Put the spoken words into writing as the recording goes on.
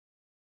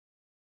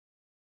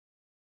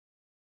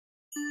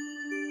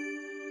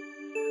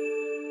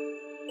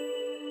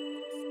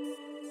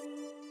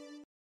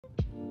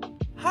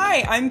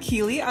Hi, I'm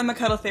Keeley. I'm a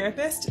cuddle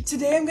therapist.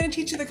 Today I'm going to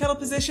teach you the cuddle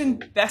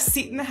position, best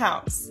seat in the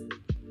house.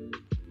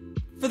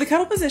 For the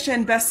cuddle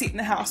position, best seat in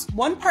the house,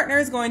 one partner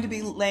is going to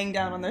be laying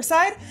down on their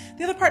side,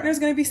 the other partner is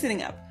going to be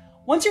sitting up.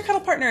 Once your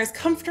cuddle partner is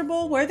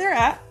comfortable where they're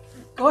at,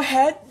 go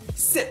ahead,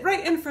 sit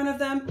right in front of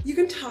them. You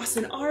can toss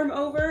an arm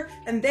over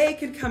and they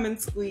can come and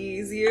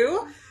squeeze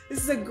you.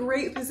 This is a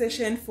great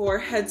position for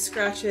head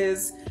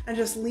scratches and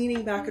just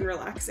leaning back and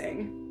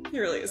relaxing. It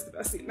really is the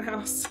best seat in the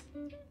house.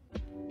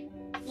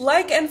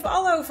 Like and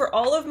follow for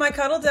all of my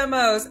cuddle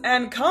demos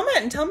and comment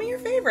and tell me your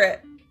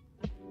favorite.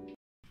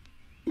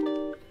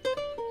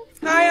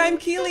 Hi, I'm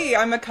Keeley.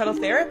 I'm a cuddle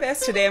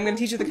therapist. Today I'm going to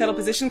teach you the cuddle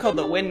position called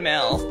the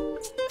windmill.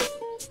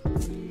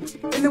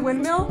 In the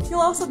windmill, you'll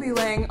also be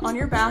laying on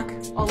your back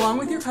along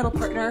with your cuddle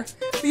partner,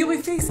 but you'll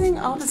be facing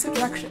opposite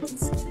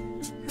directions.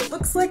 It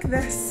looks like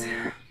this.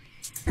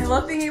 I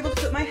love being able to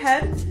put my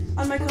head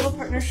on my cuddle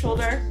partner's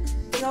shoulder.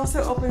 It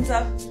also opens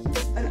up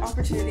an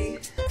opportunity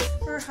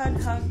for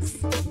hugs.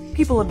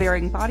 People of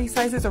varying body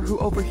sizes or who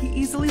overheat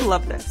easily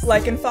love this.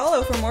 Like and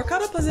follow for more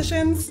cuddle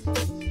positions.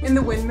 In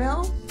the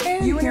windmill,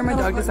 and you hear my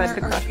dog decide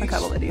to crush my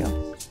cuddle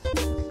video.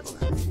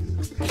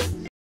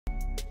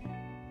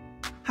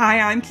 Hi,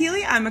 I'm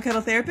Keeley. I'm a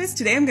cuddle therapist.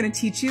 Today I'm going to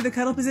teach you the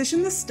cuddle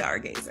position, the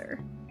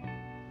stargazer.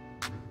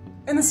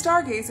 In the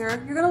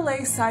stargazer, you're going to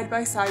lay side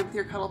by side with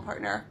your cuddle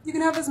partner. You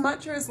can have as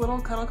much or as little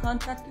cuddle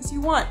contact as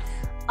you want.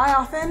 I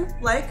often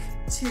like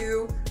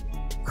to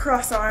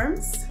cross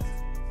arms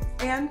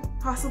and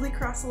possibly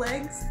cross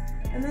legs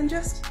and then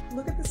just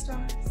look at the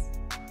stars.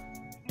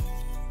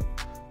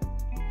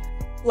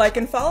 Like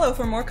and follow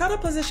for more cuddle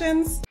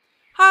positions.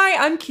 Hi,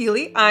 I'm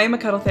Keeley. I'm a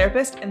cuddle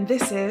therapist and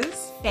this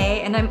is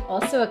Faye, and I'm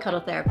also a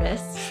cuddle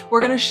therapist. We're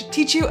gonna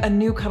teach you a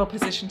new cuddle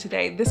position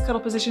today. This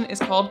cuddle position is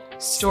called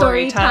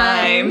Story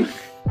Time.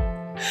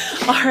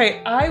 All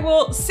right, I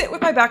will sit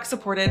with my back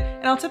supported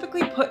and I'll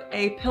typically put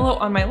a pillow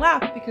on my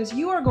lap because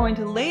you are going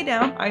to lay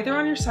down either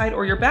on your side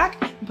or your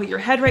back and put your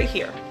head right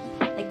here.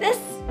 Like this?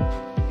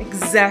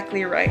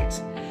 Exactly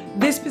right.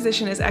 This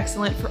position is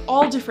excellent for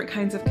all different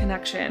kinds of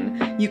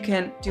connection. You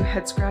can do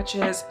head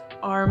scratches,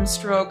 arm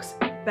strokes,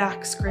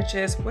 back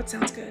scritches. What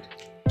sounds good?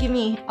 Give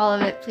me all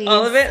of it, please.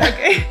 All of it?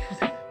 Okay.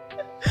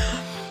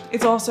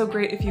 It's also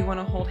great if you want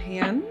to hold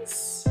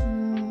hands.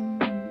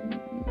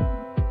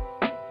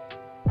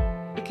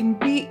 It can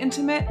be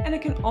intimate and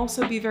it can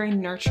also be very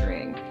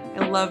nurturing.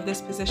 I love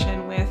this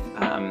position with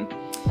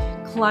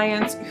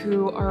clients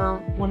who are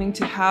wanting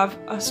to have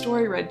a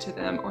story read to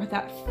them or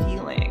that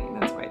feeling.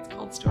 That's why it's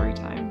called Story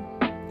Time.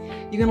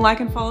 You can like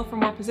and follow for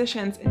more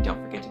positions and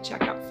don't forget to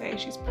check out Faye.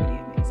 She's pretty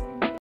amazing.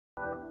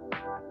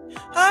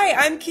 Hi,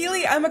 I'm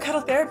Keeley. I'm a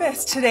cuddle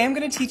therapist. Today I'm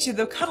going to teach you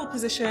the cuddle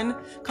position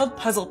called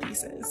puzzle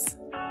pieces.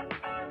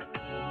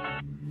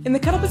 In the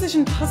cuddle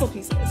position puzzle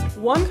pieces,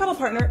 one cuddle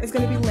partner is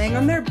going to be laying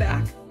on their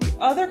back. The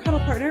other cuddle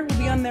partner will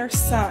be on their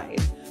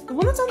side. The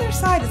one that's on their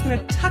side is going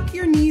to tuck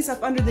your knees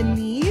up under the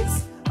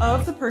knees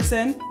of the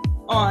person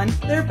on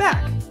their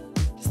back,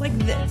 just like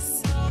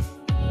this.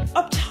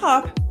 Up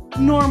top,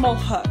 normal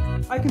hug.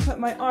 I can put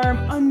my arm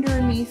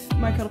underneath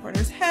my cuddle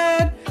partner's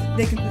head.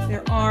 They can put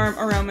their arm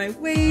around my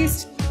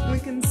waist. We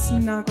can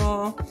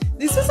snuggle.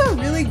 This is a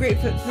really great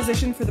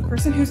position for the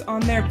person who's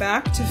on their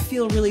back to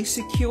feel really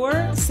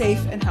secure,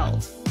 safe, and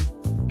held.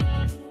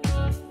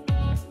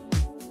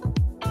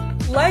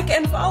 Like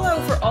and follow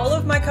for all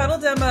of my cuddle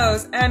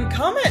demos and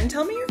comment and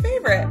tell me your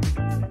favorite.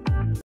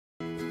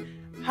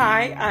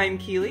 Hi, I'm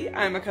Keeley.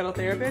 I'm a cuddle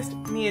therapist.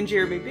 Me and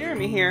Jeremy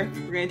here.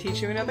 We're going to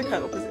teach you another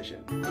cuddle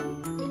position.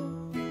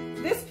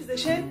 This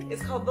position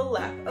is called the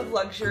lap of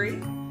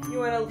luxury. You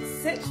want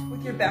to sit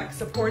with your back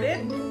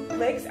supported,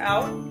 legs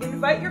out.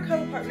 Invite your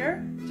cuddle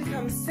partner to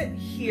come sit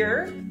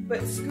here,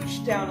 but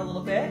scooch down a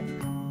little bit.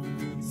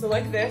 So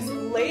like this,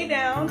 lay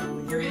down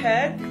with your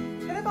head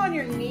kind of on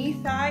your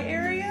knee-thigh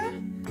area.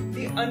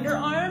 The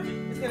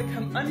underarm is going to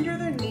come under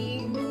their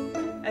knee,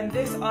 and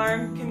this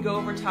arm can go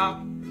over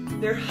top.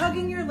 They're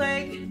hugging your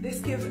leg. This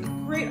gives a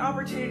great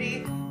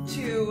opportunity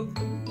to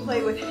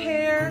play with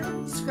hair,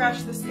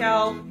 scratch the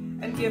scalp,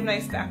 and give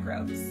nice back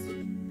rubs.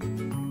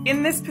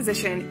 In this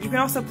position, you can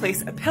also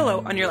place a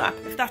pillow on your lap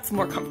if that's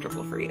more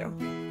comfortable for you.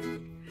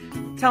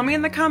 Tell me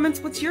in the comments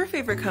what's your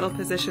favorite cuddle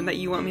position that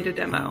you want me to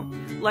demo.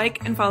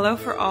 Like and follow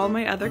for all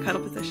my other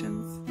cuddle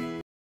positions.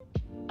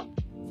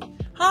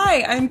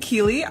 Hi, I'm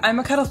Keeley. I'm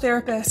a cuddle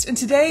therapist, and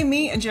today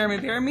me and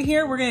Jeremy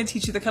here, we're going to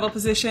teach you the cuddle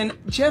position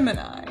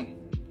Gemini.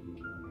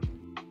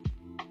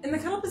 In the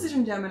cuddle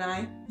position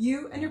Gemini,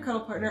 you and your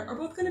cuddle partner are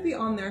both going to be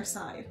on their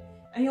side,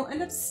 and you'll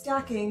end up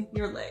stacking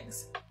your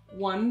legs.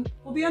 One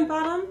will be on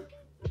bottom,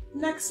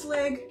 next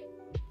leg,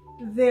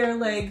 their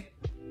leg,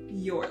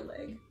 your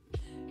leg.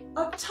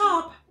 Up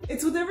top,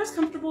 it's whatever's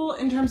comfortable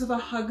in terms of a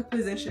hug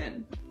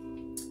position.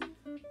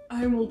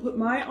 I will put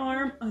my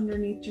arm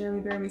underneath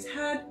Jeremy's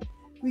head.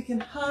 We can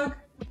hug,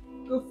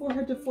 go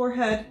forehead to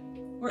forehead,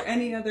 or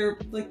any other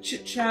like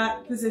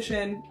chit-chat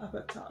position up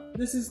at top.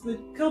 This is the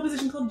cuddle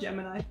position called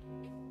Gemini.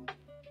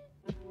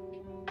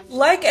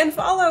 Like and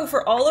follow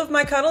for all of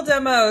my cuddle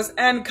demos,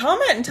 and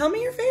comment and tell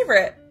me your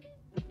favorite.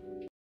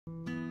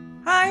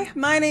 Hi,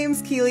 my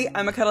name's Keeley.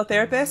 I'm a cuddle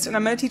therapist, and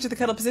I'm going to teach you the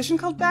cuddle position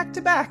called back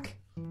to back.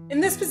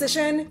 In this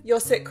position, you'll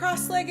sit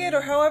cross-legged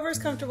or however is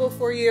comfortable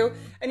for you,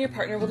 and your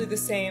partner will do the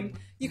same.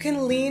 You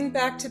can lean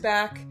back to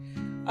back.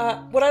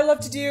 What I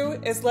love to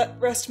do is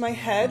rest my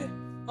head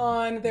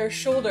on their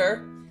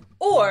shoulder,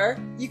 or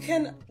you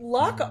can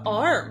lock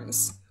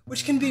arms,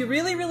 which can be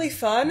really, really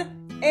fun,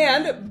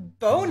 and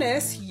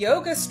bonus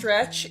yoga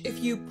stretch. If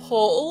you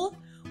pull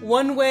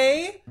one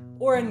way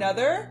or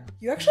another,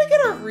 you actually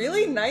get a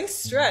really nice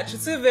stretch.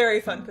 It's a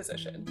very fun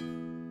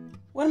position.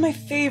 One of my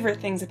favorite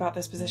things about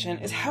this position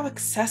is how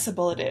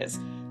accessible it is.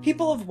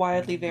 People of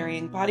widely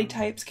varying body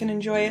types can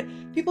enjoy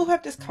it. People who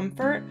have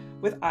discomfort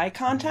with eye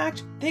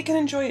contact, they can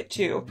enjoy it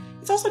too.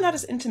 It's also not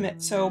as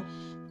intimate, so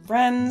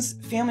friends,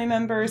 family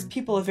members,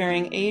 people of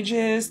varying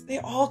ages, they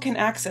all can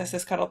access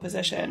this cuddle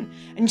position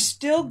and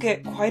still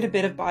get quite a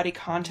bit of body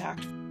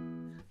contact.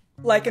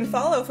 Like and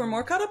follow for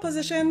more cuddle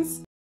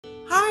positions.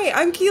 Hi,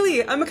 I'm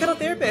Keeley. I'm a cuddle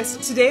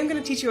therapist. Today I'm going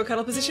to teach you a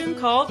cuddle position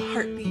called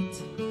heartbeat.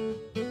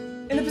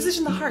 In the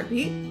position of the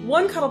heartbeat,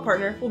 one cuddle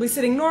partner will be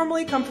sitting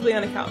normally, comfortably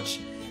on a couch.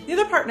 The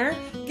other partner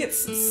gets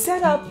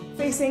set up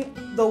facing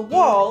the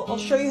wall. I'll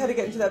show you how to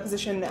get into that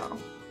position now.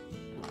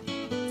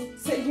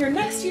 Sit here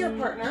next to your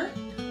partner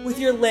with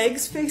your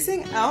legs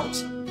facing out.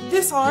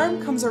 This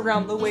arm comes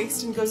around the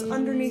waist and goes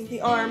underneath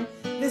the arm.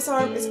 This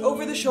arm is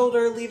over the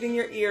shoulder, leaving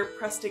your ear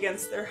pressed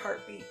against their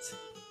heartbeat.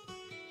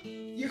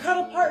 Your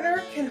cuddle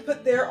partner can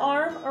put their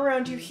arm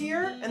around you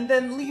here and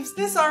then leaves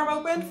this arm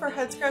open for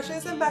head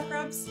scratches and back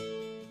rubs.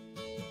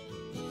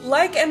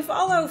 Like and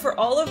follow for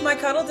all of my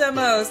cuddle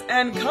demos,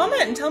 and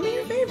comment and tell me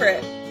your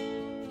favorite.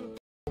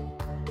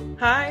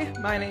 Hi,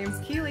 my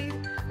name's Keeley.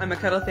 I'm a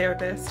cuddle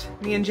therapist.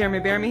 Me and Jeremy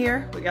Bearmy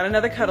here, we got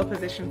another cuddle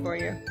position for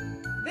you.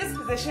 This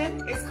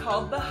position is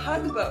called the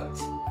hug boat.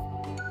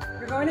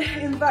 You're going to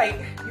invite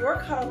your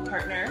cuddle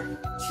partner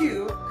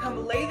to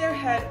come lay their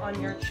head on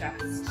your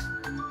chest.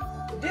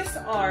 This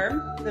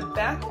arm, the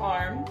back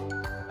arm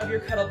of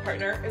your cuddle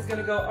partner, is going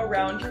to go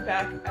around your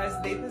back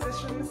as they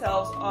position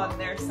themselves on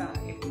their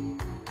side.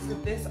 So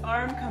this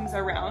arm comes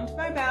around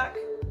my back,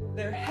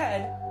 their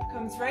head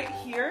comes right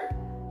here,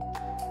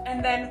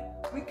 and then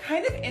we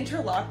kind of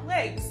interlock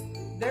legs.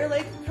 Their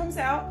leg comes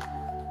out,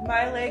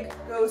 my leg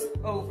goes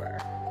over.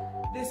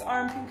 This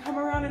arm can come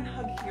around and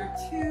hug here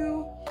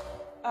too.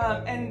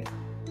 And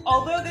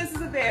although this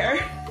is a bear,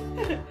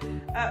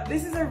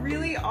 this is a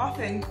really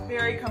often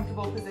very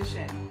comfortable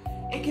position.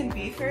 It can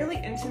be fairly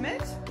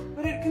intimate,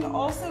 but it can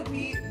also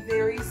be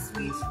very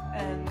sweet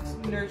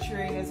and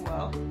nurturing as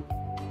well.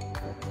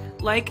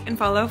 Like and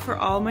follow for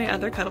all my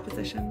other cuddle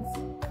positions.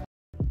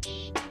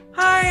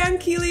 Hi, I'm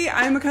Keeley.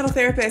 I'm a cuddle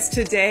therapist.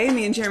 Today,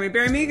 me and Jeremy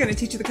Bearmy are going to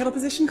teach you the cuddle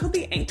position called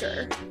the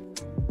anchor.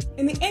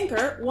 In the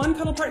anchor, one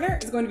cuddle partner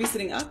is going to be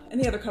sitting up and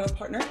the other cuddle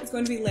partner is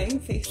going to be laying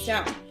face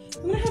down.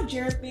 I'm going to have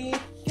Jeremy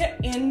get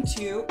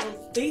into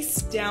a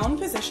face down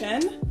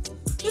position.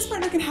 This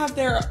partner can have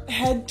their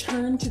head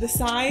turned to the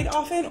side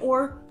often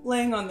or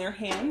laying on their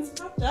hands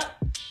propped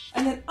up.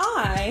 And then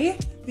I,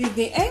 being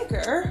the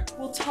anchor,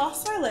 will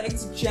toss my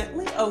legs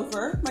gently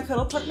over my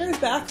cuddle partner's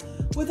back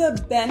with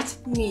a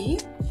bent knee.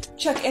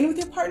 Check in with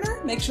your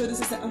partner, make sure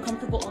this isn't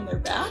uncomfortable on their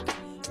back.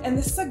 And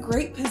this is a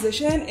great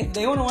position if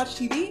they want to watch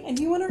TV and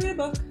you want to read a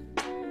book.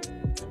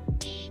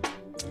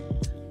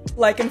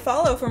 Like and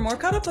follow for more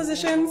cuddle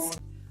positions.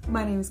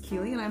 My name is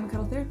Keeley and I'm a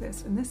cuddle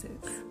therapist, and this is...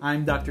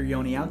 I'm Dr.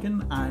 Yoni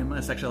Alkin. I'm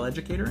a sexual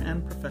educator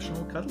and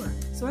professional cuddler.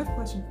 So I have a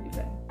question for you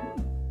today.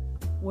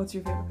 What's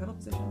your favorite cuddle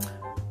position?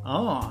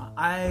 Oh,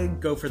 I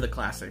go for the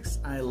classics.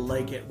 I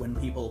like it when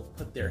people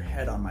put their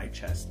head on my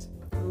chest.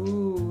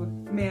 Ooh,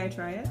 may I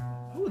try it?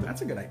 Ooh,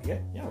 that's a good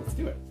idea. Yeah, let's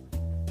do it.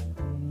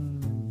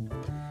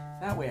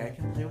 That way I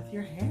can play with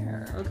your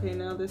hair. Okay,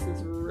 now this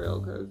is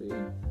real cozy.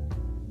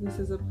 This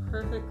is a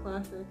perfect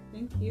classic.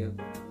 Thank you.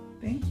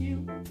 Thank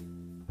you.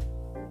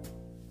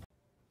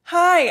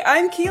 Hi,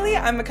 I'm Keeley.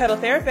 I'm a cuddle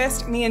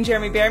therapist. Me and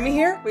Jeremy Bearmy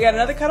here. We got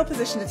another cuddle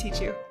position to teach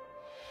you.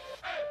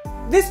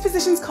 This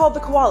position's called the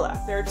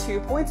koala. There are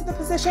 2 points of the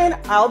position.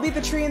 I'll be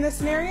the tree in this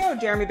scenario.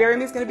 Jeremy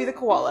Bearmy is going to be the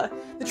koala.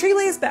 The tree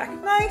lays back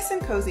nice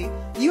and cozy.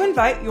 You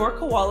invite your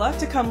koala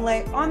to come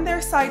lay on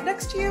their side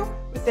next to you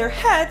with their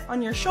head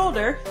on your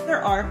shoulder,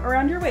 their arm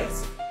around your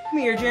waist. Come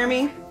here,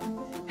 Jeremy.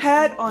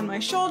 Head on my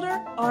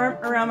shoulder, arm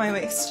around my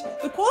waist.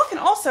 The koala can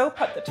also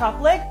put the top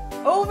leg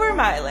over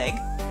my leg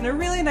in a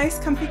really nice,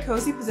 comfy,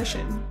 cozy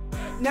position.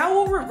 Now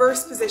we'll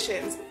reverse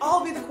positions.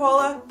 I'll be the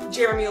koala,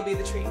 Jeremy will be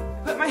the tree.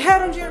 Put my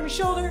head on Jeremy's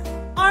shoulder,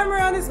 arm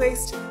around his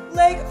waist,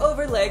 leg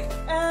over leg,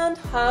 and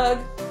hug.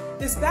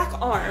 This back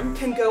arm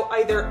can go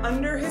either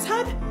under his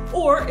head,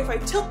 or if I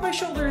tilt my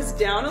shoulders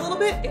down a little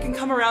bit, it can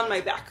come around my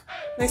back.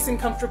 Nice and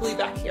comfortably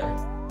back here.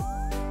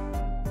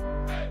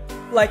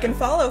 Like and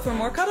follow for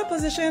more cuddle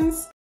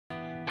positions.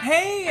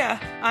 Hey,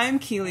 I'm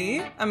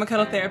Keeley. I'm a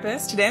cuddle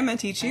therapist. Today I'm going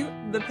to teach you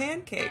the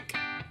pancake.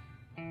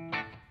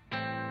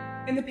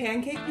 In the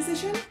pancake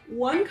position,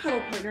 one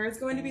cuddle partner is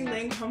going to be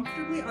laying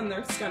comfortably on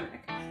their stomach.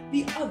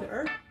 The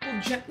other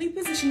will gently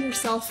position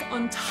yourself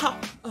on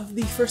top of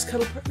the first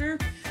cuddle partner.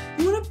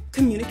 You want to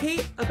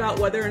communicate about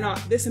whether or not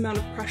this amount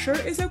of pressure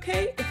is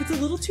okay. If it's a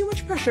little too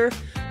much pressure,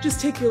 just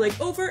take your leg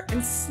over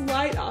and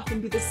slide off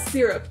and be the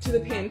syrup to the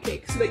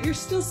pancake so that you're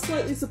still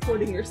slightly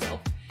supporting yourself.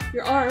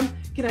 Your arm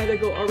can either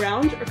go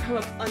around or come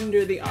up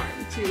under the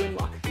arm to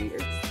unlock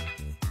fingers.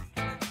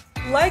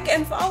 Like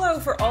and follow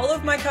for all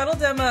of my cuddle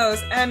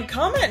demos and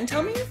comment and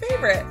tell me your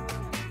favorite.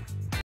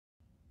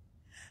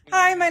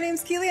 Hi, my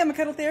name's Keeley, I'm a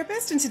cuddle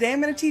therapist, and today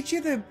I'm going to teach you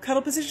the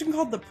cuddle position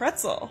called the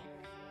pretzel.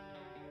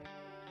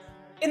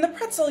 In the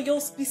pretzel,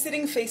 you'll be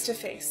sitting face to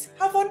face.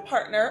 Have one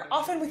partner,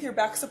 often with your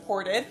back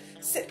supported,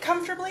 sit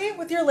comfortably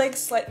with your legs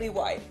slightly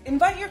wide.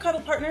 Invite your cuddle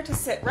partner to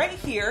sit right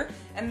here,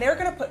 and they're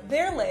gonna put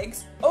their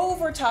legs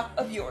over top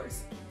of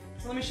yours.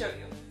 So let me show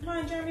you. Come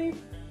on, Jeremy.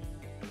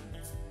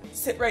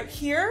 Sit right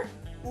here,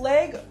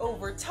 leg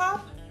over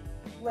top,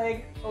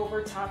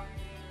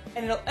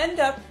 and it'll end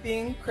up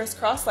being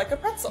crisscross like a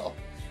pretzel.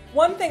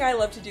 One thing I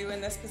love to do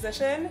in this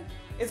position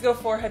is go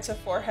forehead to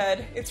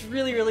forehead. It's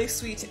really, really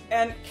sweet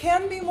and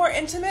can be more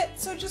intimate,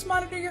 so just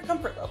monitor your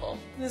comfort level.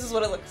 This is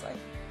what it looks like.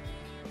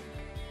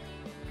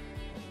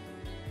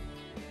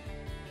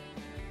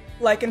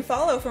 Like and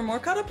follow for more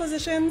cuddle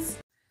positions.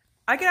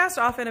 I get asked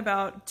often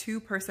about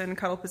two-person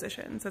cuddle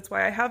positions. That's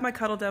why I have my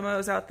cuddle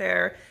demos out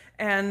there,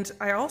 and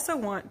I also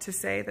want to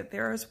say that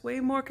there is way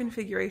more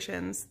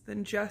configurations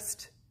than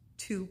just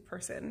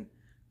two-person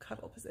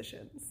cuddle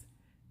positions.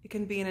 It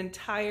can be an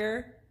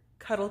entire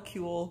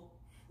cuddle-cule.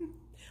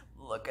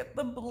 Look at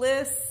the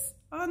bliss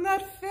on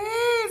that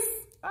face.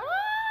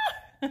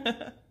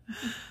 Ah!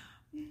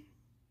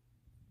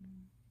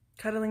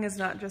 Cuddling is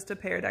not just a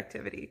paired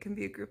activity. It can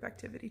be a group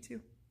activity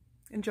too.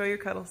 Enjoy your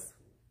cuddles.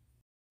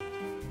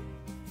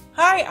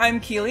 Hi, I'm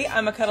Keeley.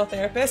 I'm a cuddle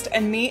therapist,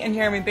 and me and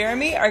Jeremy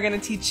Baramy are going to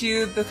teach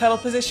you the cuddle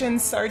position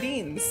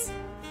sardines.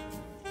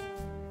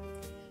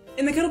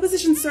 In the cuddle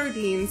position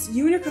sardines,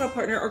 you and your cuddle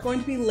partner are going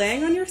to be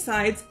laying on your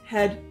sides,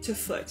 head to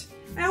foot.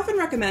 I often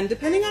recommend,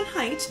 depending on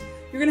height,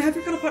 you're going to have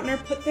your cuddle partner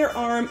put their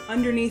arm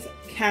underneath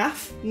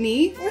calf,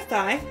 knee, or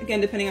thigh,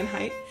 again depending on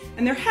height,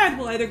 and their head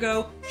will either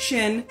go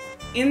shin,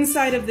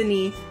 inside of the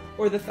knee,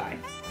 or the thigh.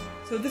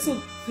 So this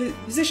will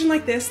position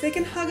like this. They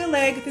can hug a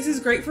leg. This is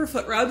great for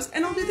foot rubs,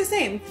 and I'll do the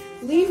same.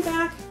 Lean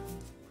back,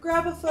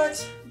 grab a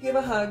foot, give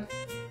a hug.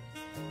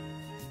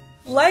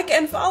 Like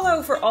and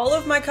follow for all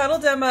of my cuddle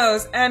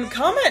demos, and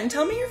comment and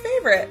tell me your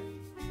favorite.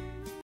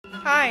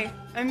 Hi,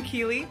 I'm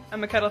Keeley.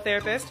 I'm a cuddle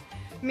therapist.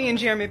 Me and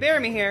Jeremy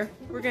Baramy here,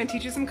 we're going to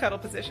teach you some cuddle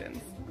positions.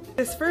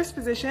 This first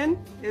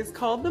position is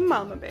called the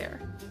mama bear.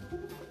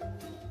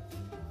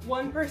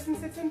 One person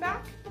sits in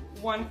back,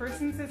 one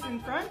person sits in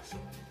front.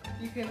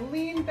 You can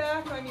lean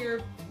back on your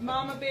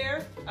mama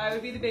bear. I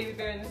would be the baby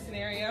bear in this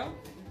scenario.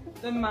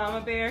 The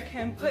mama bear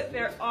can put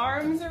their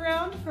arms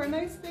around for a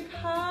nice big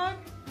hug.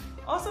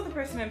 Also, the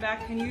person in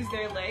back can use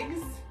their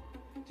legs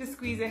to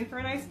squeeze in for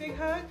a nice big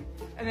hug.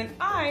 And then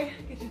I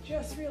get to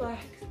just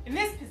relax. In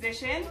this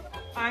position,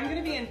 I'm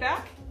gonna be in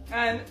back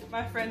and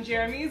my friend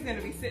Jeremy is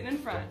gonna be sitting in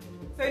front.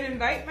 So I'd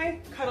invite my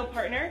cuddle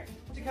partner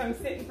to come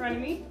sit in front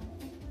of me,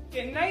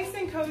 get nice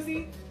and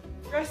cozy,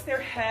 rest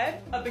their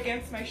head up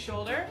against my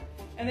shoulder,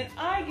 and then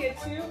I get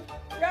to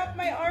wrap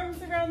my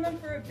arms around them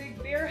for a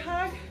big bear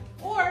hug,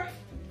 or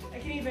I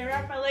can even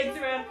wrap my legs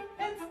around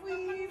and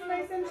squeeze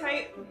nice and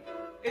tight.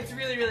 It's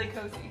really, really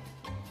cozy.